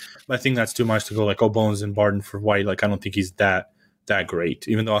 maybe. But I think that's too much to go like Bones and Barton for White. Like I don't think he's that great.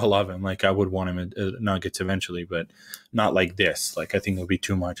 Even though I love him, like I would want him at Nuggets eventually, but not like this. Like I think it would be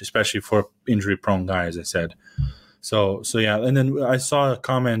too much, especially for injury-prone guys. I said. So yeah. And then I saw a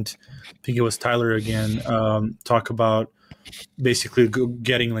comment. I think it was Tyler again. Talk about basically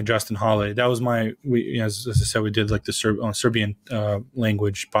getting like Justin Holiday. That was as I said, we did like the Serbian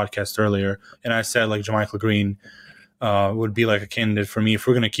language podcast earlier, and I said like JaMychal Green would be like a candidate for me if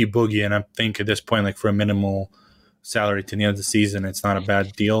we're going to keep Boogie, and I think at this point, like for a minimal salary to the end of the season, it's not a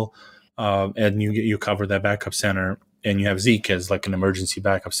bad deal, and you cover that backup center, and you have Zeke as like an emergency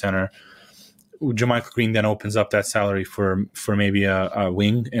backup center. JaMychal Green then opens up that salary for maybe a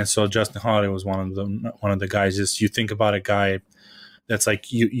wing, and so Justin Holiday was one of the guys. Just you think about a guy that's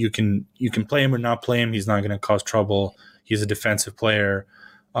like you can play him or not play him. He's not going to cause trouble. He's a defensive player.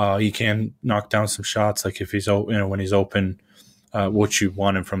 He can knock down some shots, like if he's when he's open, what you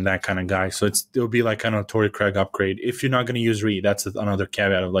want him from that kind of guy. So it'll be like kind of a Torrey Craig upgrade. If you're not going to use Reed, that's another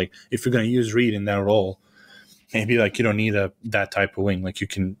caveat of like if you're going to use Reed in that role. Maybe like you don't need that type of wing. Like you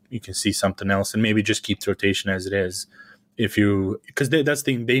can see something else, and maybe just keep the rotation as it is. Because that's the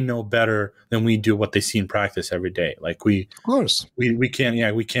thing, they know better than we do what they see in practice every day. Like of course we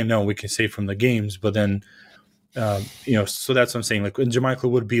can't know. We can say from the games, but then so that's what I'm saying. Like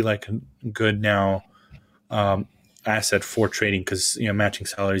JaMychal would be like a good now asset for trading because matching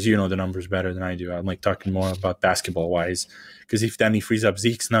salaries. The numbers better than I do. I'm like talking more about basketball wise because if then he frees up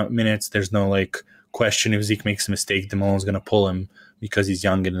Zeke's minutes, there's no like question if Zeke makes a mistake, DeMalone's going to pull him because he's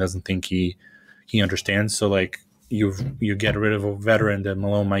young and doesn't think he understands. So like you get rid of a veteran that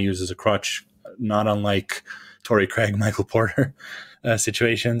Malone might use as a crutch, not unlike Torrey Craig, Michael Porter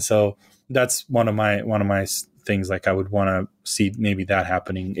situation. So that's one of my things. Like I would want to see maybe that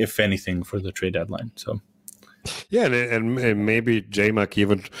happening, if anything, for the trade deadline. So yeah, and maybe J-Mac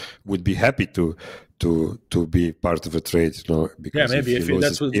even would be happy to be part of a trade, because maybe if he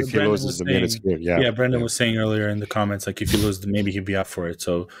loses the minutes here, Brendan was saying earlier in the comments, like if he loses, maybe he'd be up for it.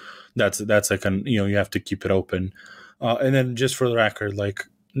 So that's like you have to keep it open, and then just for the record, like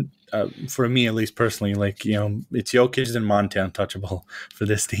for me at least personally, like it's Jokic and Monte untouchable for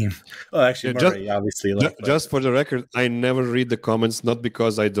this team. Well, actually, Murray, obviously. Just for the record, I never read the comments, not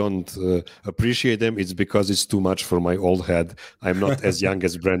because I don't appreciate them. It's because it's too much for my old head. I'm not as young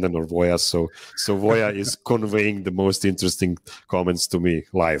as Brendan or Voja, so Voja is conveying the most interesting comments to me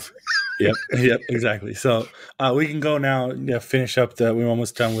live. Yep, exactly. So we can go now. Finish up. We're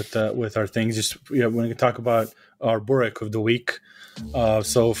almost done with our things. Just we're going to talk about our burek of the week.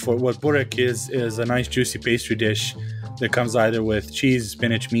 So for what burek is a nice juicy pastry dish that comes either with cheese,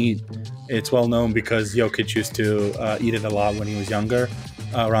 spinach, meat. It's well known because Jokic used to eat it a lot when he was younger,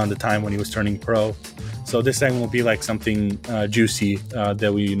 around the time when he was turning pro. So this segment will be like something juicy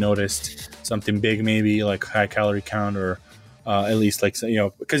that we noticed, something big, maybe like high calorie count, or at least like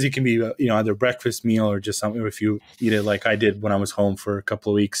because it can be either breakfast meal or just something. If you eat it like I did when I was home for a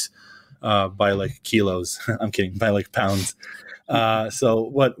couple of weeks, by like kilos. I'm kidding, by like pounds. So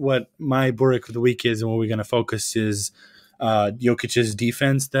what my burek of the week is, and what we're going to focus is Jokic's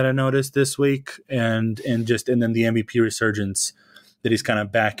defense that I noticed this week, and then the MVP resurgence that he's kind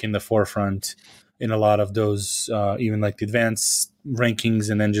of back in the forefront in a lot of those, even like the advanced rankings,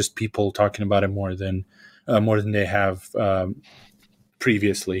 and then just people talking about it more than they have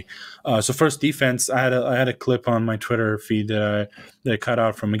previously. So first, defense. I had a clip on my Twitter feed that I cut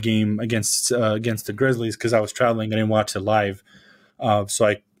out from a game against the Grizzlies because I was traveling. I didn't watch it live, so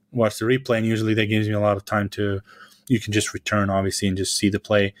I watched the replay. And usually, that gives me a lot of time you can just return, obviously, and just see the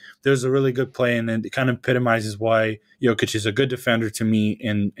play. There's a really good play, and then it kind of epitomizes why Jokic is a good defender to me,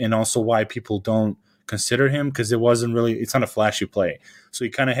 and also why people don't consider him, because it's not a flashy play. So he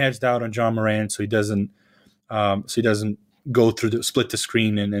kind of hedged out on John Morant, so he doesn't go through split the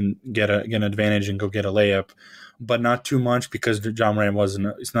screen and get an advantage and go get a layup, but not too much because John Morant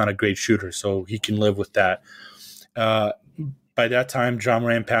it's not a great shooter, so he can live with that. By that time, John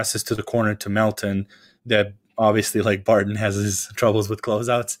Morant passes to the corner to Melton, that obviously, like Barton, has his troubles with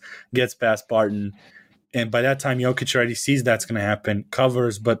closeouts, gets past Barton. And by that time, Jokic already sees that's going to happen,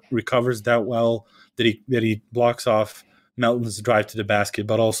 covers, but recovers that well that he blocks off Melton's drive to the basket,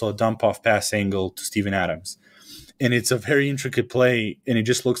 but also a dump-off pass angle to Steven Adams. And it's a very intricate play, and it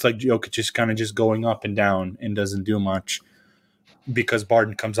just looks like Jokic is kind of just going up and down and doesn't do much because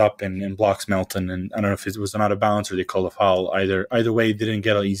Barton comes up and blocks Melton. And I don't know if it was an out of bounds or they call a foul. Either way, he didn't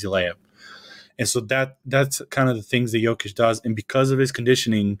get an easy layup. And so that's kind of the things that Jokic does. And because of his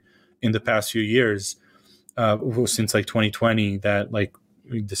conditioning in the past few years, since like 2020, that like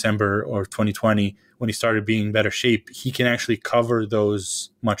December or 2020, when he started being in better shape, he can actually cover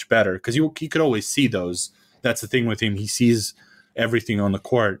those much better because he could always see those. That's the thing with him. He sees everything on the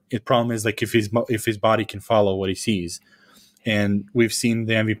court. The problem is like if his body can follow what he sees. And we've seen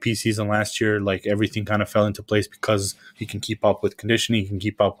the MVP season last year, like everything kind of fell into place because he can keep up with conditioning, he can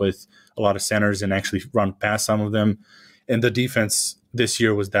keep up with a lot of centers and actually run past some of them. And the defense this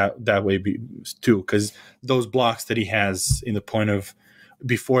year was that way too, because those blocks that he has in the point of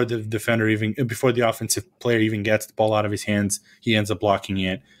before the offensive player even gets the ball out of his hands, he ends up blocking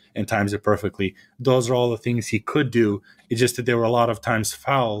it and times it perfectly. Those are all the things he could do. It's just that there were a lot of times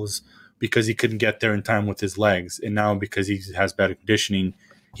fouls because he couldn't get there in time with his legs. And now because he has better conditioning,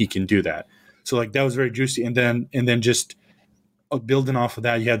 he can do that. So like that was very juicy. And then just building off of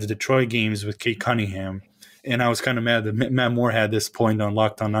that, you had the Detroit games with Cade Cunningham. And I was kind of mad that Matt Moore had this point on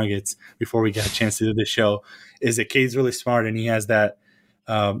Locked On Nuggets before we got a chance to do this show, is that Cade's really smart and he has that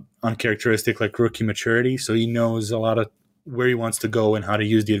uncharacteristic like rookie maturity. So he knows a lot of where he wants to go and how to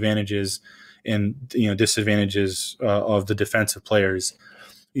use the advantages and disadvantages of the defensive players.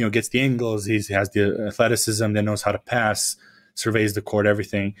 Gets the angles, he has the athleticism, that knows how to pass, surveys the court,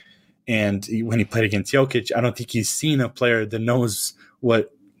 everything. And when he played against Jokic, I don't think he's seen a player that knows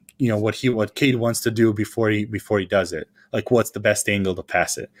what Cade wants to do before he does it. Like what's the best angle to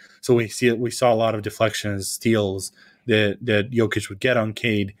pass it. So we saw a lot of deflections, steals that Jokic would get on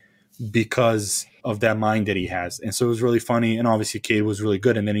Cade because of that mind that he has. And so it was really funny. And obviously Cade was really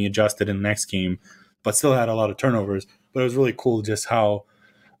good, and then he adjusted in the next game, but still had a lot of turnovers. But it was really cool just how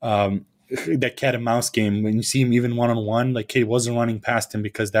that cat and mouse game, when you see him even one-on-one, like Cade wasn't running past him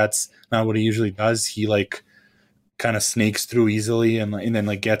because that's not what he usually does. He like kind of snakes through easily and then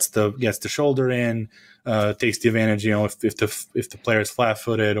like gets the shoulder in, takes the advantage. If the player is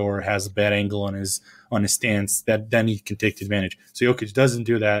flat-footed or has a bad angle on his stance, then he can take the advantage. So Jokic doesn't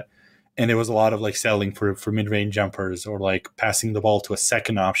do that, and there was a lot of like settling for mid-range jumpers or like passing the ball to a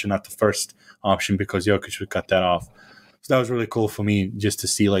second option, not the first option, because Jokic would cut that off. So that was really cool for me just to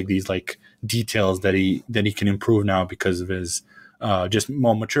see like these like details that he can improve now because of his just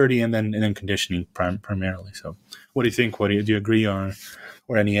more maturity and then conditioning primarily. So what do you think? Do you agree or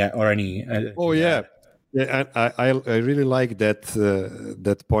any? Oh yeah. Yeah, I really like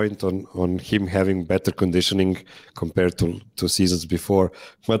that point on him having better conditioning compared to seasons before.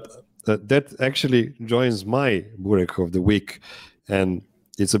 But that actually joins my Burek of the week, and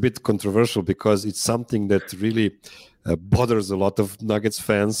it's a bit controversial because it's something that really bothers a lot of Nuggets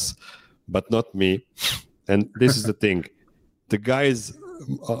fans, but not me. And this is the thing: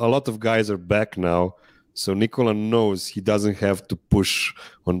 a lot of guys are back now, so Nikola knows he doesn't have to push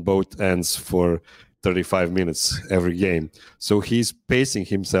on both ends for 35 minutes every game. So he's pacing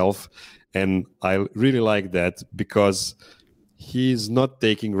himself, and I really like that because he's not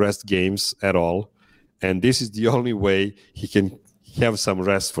taking rest games at all, and this is the only way he can have some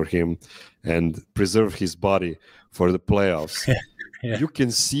rest for him and preserve his body for the playoffs. Yeah. You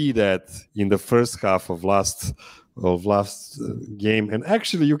can see that in the first half of last game, and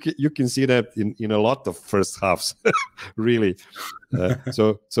actually you can see that in a lot of first halves really.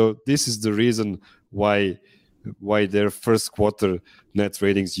 So this is the reason why why their first quarter net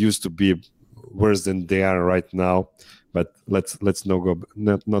ratings used to be worse than they are right now. But let's not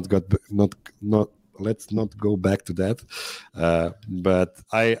go back to that. But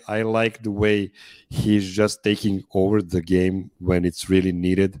I like the way he's just taking over the game when it's really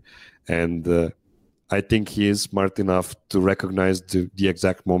needed, and I think he is smart enough to recognize the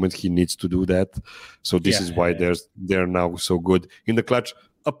exact moment he needs to do that. So this is why they're now so good in the clutch,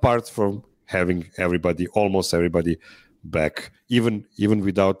 apart from having almost everybody back, even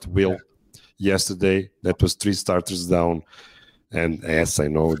without Will. Yesterday, that was 3 starters down. And yes, I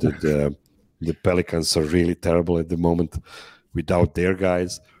know that the Pelicans are really terrible at the moment without their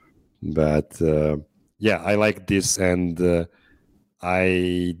guys. But I like this, and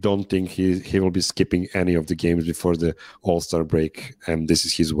I don't think he will be skipping any of the games before the All-Star break, and this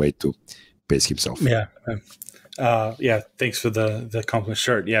is his way to pace himself. Yeah. Thanks for the compliment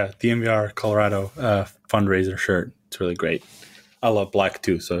shirt. Yeah, the MVR Colorado fundraiser shirt. It's really great. I love black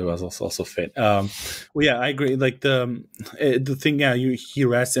too, so it was also fit. I agree. Like the thing, he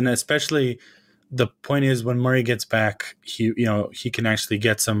rests, and especially the point is when Murray gets back, he can actually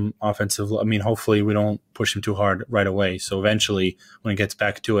get some offensive. I mean, hopefully we don't push him too hard right away. So eventually, when he gets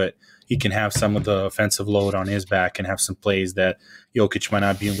back to it, he can have some of the offensive load on his back and have some plays that Jokic might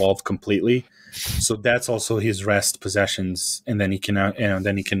not be involved completely. So that's also his rest possessions, and then he can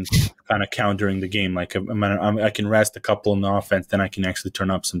kind of count during the game. Like I can rest a couple in the offense, then I can actually turn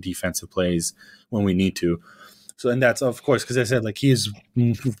up some defensive plays when we need to. So, and that's of course because I said like he is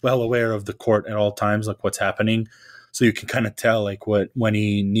well aware of the court at all times, like what's happening. So you can kind of tell like when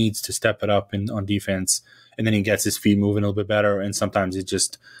he needs to step it up on defense, and then he gets his feet moving a little bit better. And sometimes it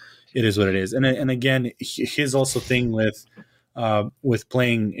is what it is. And again, his also thing with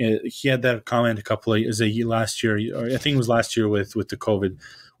playing, he had that comment last year, or I think it was last year with the COVID.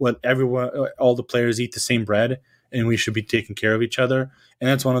 All the players eat the same bread, and we should be taking care of each other. And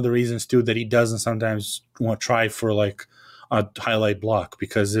that's one of the reasons too that he doesn't sometimes want to try for like a highlight block,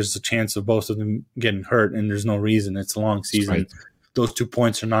 because there's a chance of both of them getting hurt, and there's no reason. It's a long season. Right. Those 2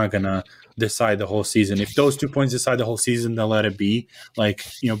 points are not gonna decide the whole season. If those 2 points decide the whole season, they'll let it be. Like,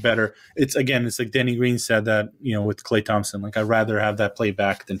 better. It's like Danny Green said that, with Klay Thompson, like I'd rather have that play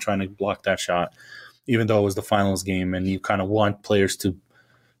back than trying to block that shot, even though it was the finals game and you kind of want players to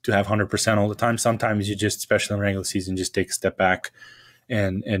have 100% all the time. Sometimes you just, especially in the regular season, just take a step back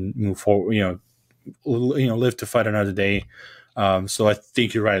and move forward, live to fight another day. So I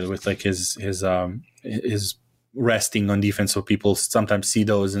think you're right with like his resting on defense, so people sometimes see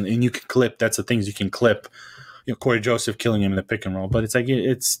those and you can clip. That's the things you can clip. Corey Joseph killing him in the pick and roll, but it's like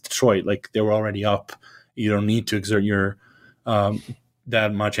it's Detroit. Like they were already up. You don't need to exert your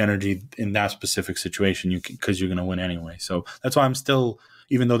that much energy in that specific situation because you're going to win anyway. So that's why I'm still,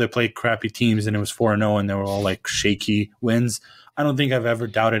 even though they played crappy teams and it was 4-0 and they were all like shaky wins, I don't think I've ever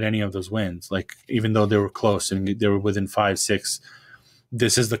doubted any of those wins. Like even though they were close and they were within 5-6.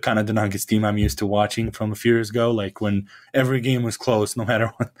 This is the kind of the Nuggets team I'm used to watching from a few years ago. Like when every game was close, no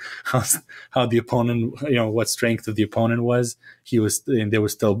matter how the opponent, what strength of the opponent was, they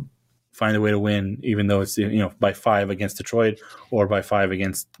would still find a way to win, even though it's by 5 against Detroit or by 5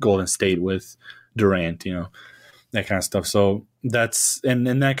 against Golden State with Durant, that kind of stuff. So that's and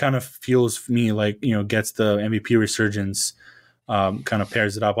that kind of fuels me, like gets the MVP resurgence. Kind of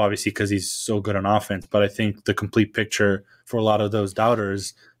pairs it up, obviously, because he's so good on offense. But I think the complete picture for a lot of those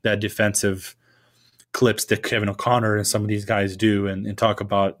doubters, that defensive clips that Kevin O'Connor and some of these guys do and talk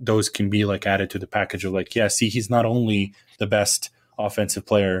about, those can be like added to the package of like, he's not only the best offensive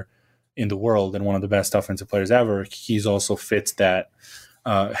player in the world and one of the best offensive players ever, he's also fits that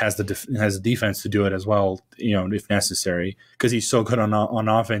has the defense to do it as well, if necessary. Because he's so good on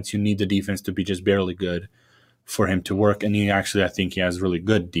offense, you need the defense to be just barely good for him to work, and I think he has really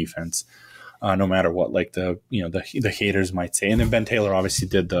good defense, no matter what. Like the haters might say. And then Ben Taylor obviously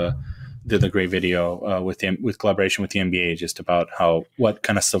did the great video with collaboration with the NBA, just about what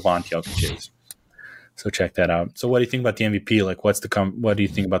kind of savant Jokic is. So check that out. So what do you think about the MVP? Like, what do you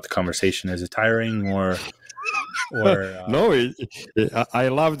think about the conversation? Is it tiring or? No, I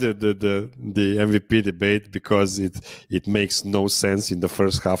love the MVP debate because it makes no sense in the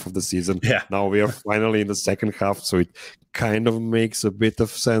first half of the season. Yeah. Now we are finally in the second half, so it kind of makes a bit of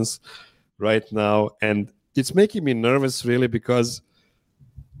sense right now, and it's making me nervous really because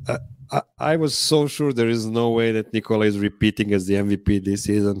I was so sure there is no way that Nikola is repeating as the MVP this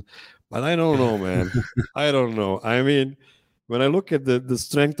season, but I don't know, man. I don't know. I mean, when I look at the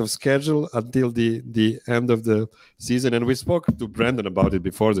strength of schedule until the end of the season, and we spoke to Brandon about it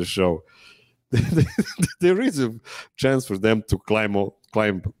before the show, there is a chance for them to climb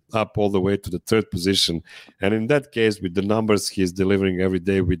up all the way to the third position. And in that case, with the numbers he's delivering every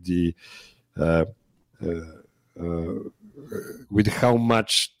day, with the with how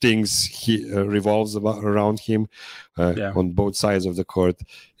much things he revolves around him on both sides of the court,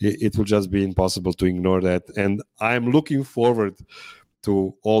 it will just be impossible to ignore that. And I'm looking forward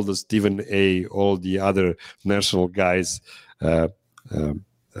to all the Stephen A, all the other national guys.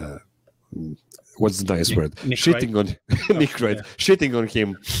 What's the nice word? Shitting on Nick Wright, shitting on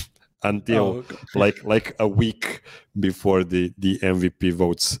him until like a week before the MVP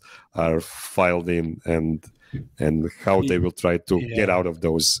votes are filed in, and how they will try to get out of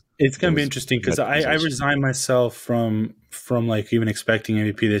those. It's going to be interesting because I resigned myself from like even expecting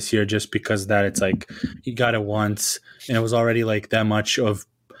MVP this year, just because that it's like he got it once and it was already like that much of.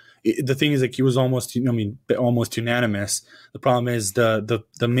 The thing is, like, he was almost unanimous. The problem is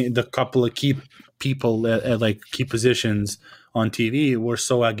the couple of key people at like key positions on TV were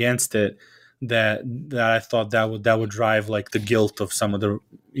so against it that I thought that would drive like the guilt of some of the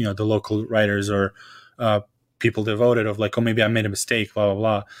the local writers or people that voted of like, oh, maybe I made a mistake, blah blah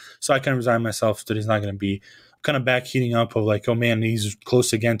blah. So I kind of resigned myself that he's not going to be. Kind of back heating up of like, oh man, he's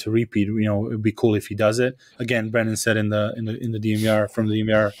close again to repeat. It'd be cool if he does it again. Brendan said in the DMR from the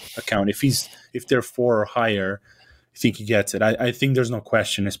DMR account, if they're 4 or higher, I think he gets it. I think there's no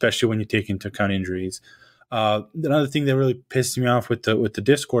question, especially when you take into account injuries. Another thing that really pissed me off with the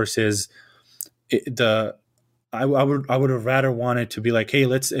discourse is I would have rather wanted to be like, hey,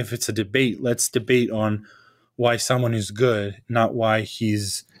 if it's a debate, let's debate on why someone is good, not why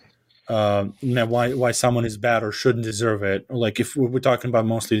he's. Why someone is bad or shouldn't deserve it. Like if we're talking about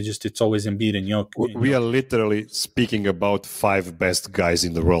mostly just it's always Embiid and Jokic. We are literally speaking about 5 best guys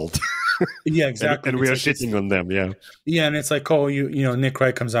in the world. Yeah, exactly. and we are shitting on them. Yeah. Yeah, and it's like, oh, Nick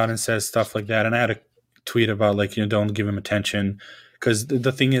Wright comes out and says stuff like that, and I had a tweet about like don't give him attention, because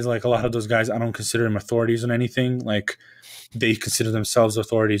the thing is like a lot of those guys I don't consider them authorities on anything. Like they consider themselves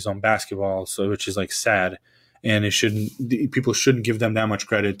authorities on basketball, so which is like sad. And people shouldn't give them that much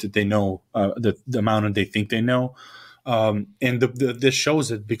credit that they know the amount that they think they know. And this shows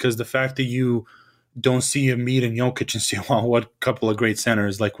it, because the fact that you don't see Embiid and Jokic and say, wow, what couple of great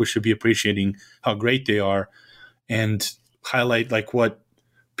centers, like we should be appreciating how great they are, and highlight like what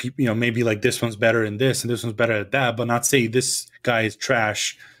people, maybe like this one's better in this and this one's better at that, but not say this guy is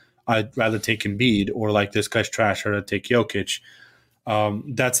trash, I'd rather take Embiid, or like this guy's trash, I'd rather take Jokic.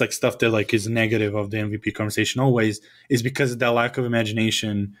 That's like stuff that like is negative of the MVP conversation always, is because of that lack of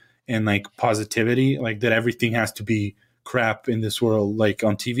imagination and like positivity, like that everything has to be crap in this world, like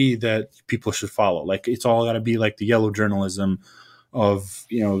on TV, that people should follow. Like it's all got to be like the yellow journalism of,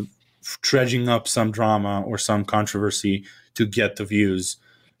 dredging up some drama or some controversy to get the views,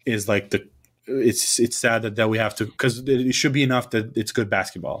 is like it's sad that we have to, because it should be enough that it's good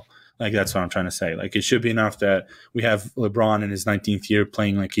basketball. Like that's what I'm trying to say. Like it should be enough that we have LeBron in his 19th year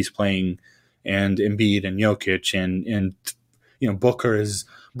playing like he's playing, and Embiid and Jokic and Booker is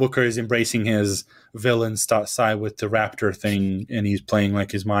embracing his villain side with the Raptor thing, and he's playing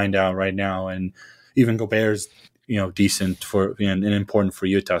like his mind out right now. And even Gobert's decent for and important for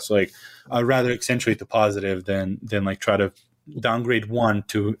Utah. So like I'd rather accentuate the positive than like try to downgrade one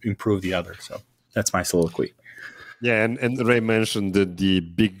to improve the other. So that's my soliloquy. Yeah, and Ray mentioned the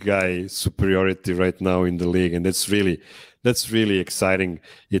big guy superiority right now in the league, and that's really exciting.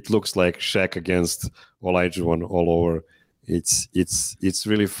 It looks like Shaq against Olajuwon all over. It's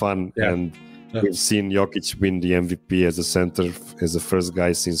really fun, and we've seen Jokic win the MVP as a center, as the first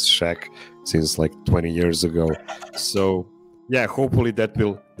guy since Shaq, since like 20 years ago. So yeah, hopefully that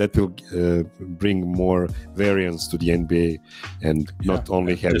will bring more variance to the NBA, and not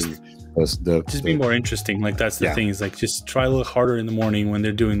only having. Just be more interesting. Like that's the thing, is like just try a little harder in the morning when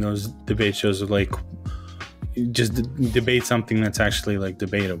they're doing those debate shows, of like just debate something that's actually like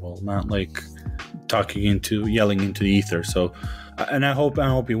debatable, not like yelling into the ether. So and I hope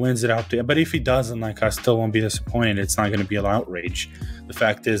he wins it out there. But if he doesn't, like I still won't be disappointed. It's not going to be an outrage. The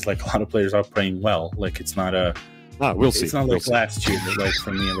fact is, like a lot of players are playing well. Like it's not a we'll see. It's not like last year, like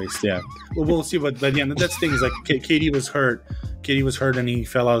for me at least. Yeah, well, we'll see. But yeah, that's the thing, is like KD was hurt. And he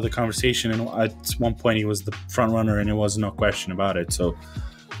fell out of the conversation. And at one point, he was the front runner, and it was no question about it. So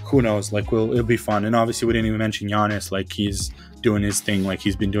who knows? Like, it'll be fun. And obviously, we didn't even mention Giannis. Like he's doing his thing, like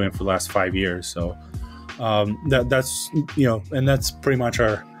he's been doing for the last 5 years. So that's and that's pretty much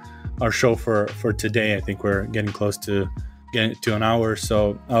our show for today. I think we're getting close to getting to an hour.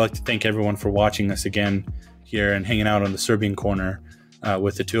 So I'd like to thank everyone for watching us again here and hanging out on the Serbian Corner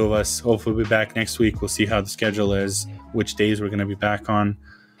with the two of us. Hopefully we'll be back next week. We'll see how the schedule is, which days we're going to be back on.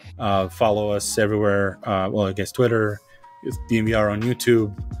 Follow us everywhere. I guess Twitter, DNVR on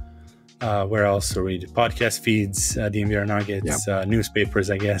YouTube. Where else are we? Podcast feeds, DNVR Nuggets, newspapers,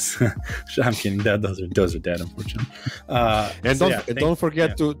 I guess. I'm kidding. Those are dead, unfortunately. Don't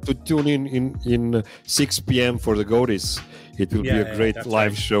forget to tune in 6 p.m. for the Goaties. It will be a great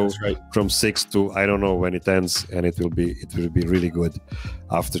live show from 6 to I don't know when it ends, and it will be really good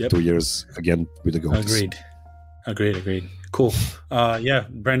after 2 years again with the Goaties. Agreed. Cool.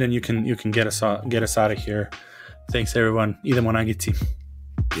 Brendan, you can get us out of here. Thanks everyone. Idemo Nagitsi.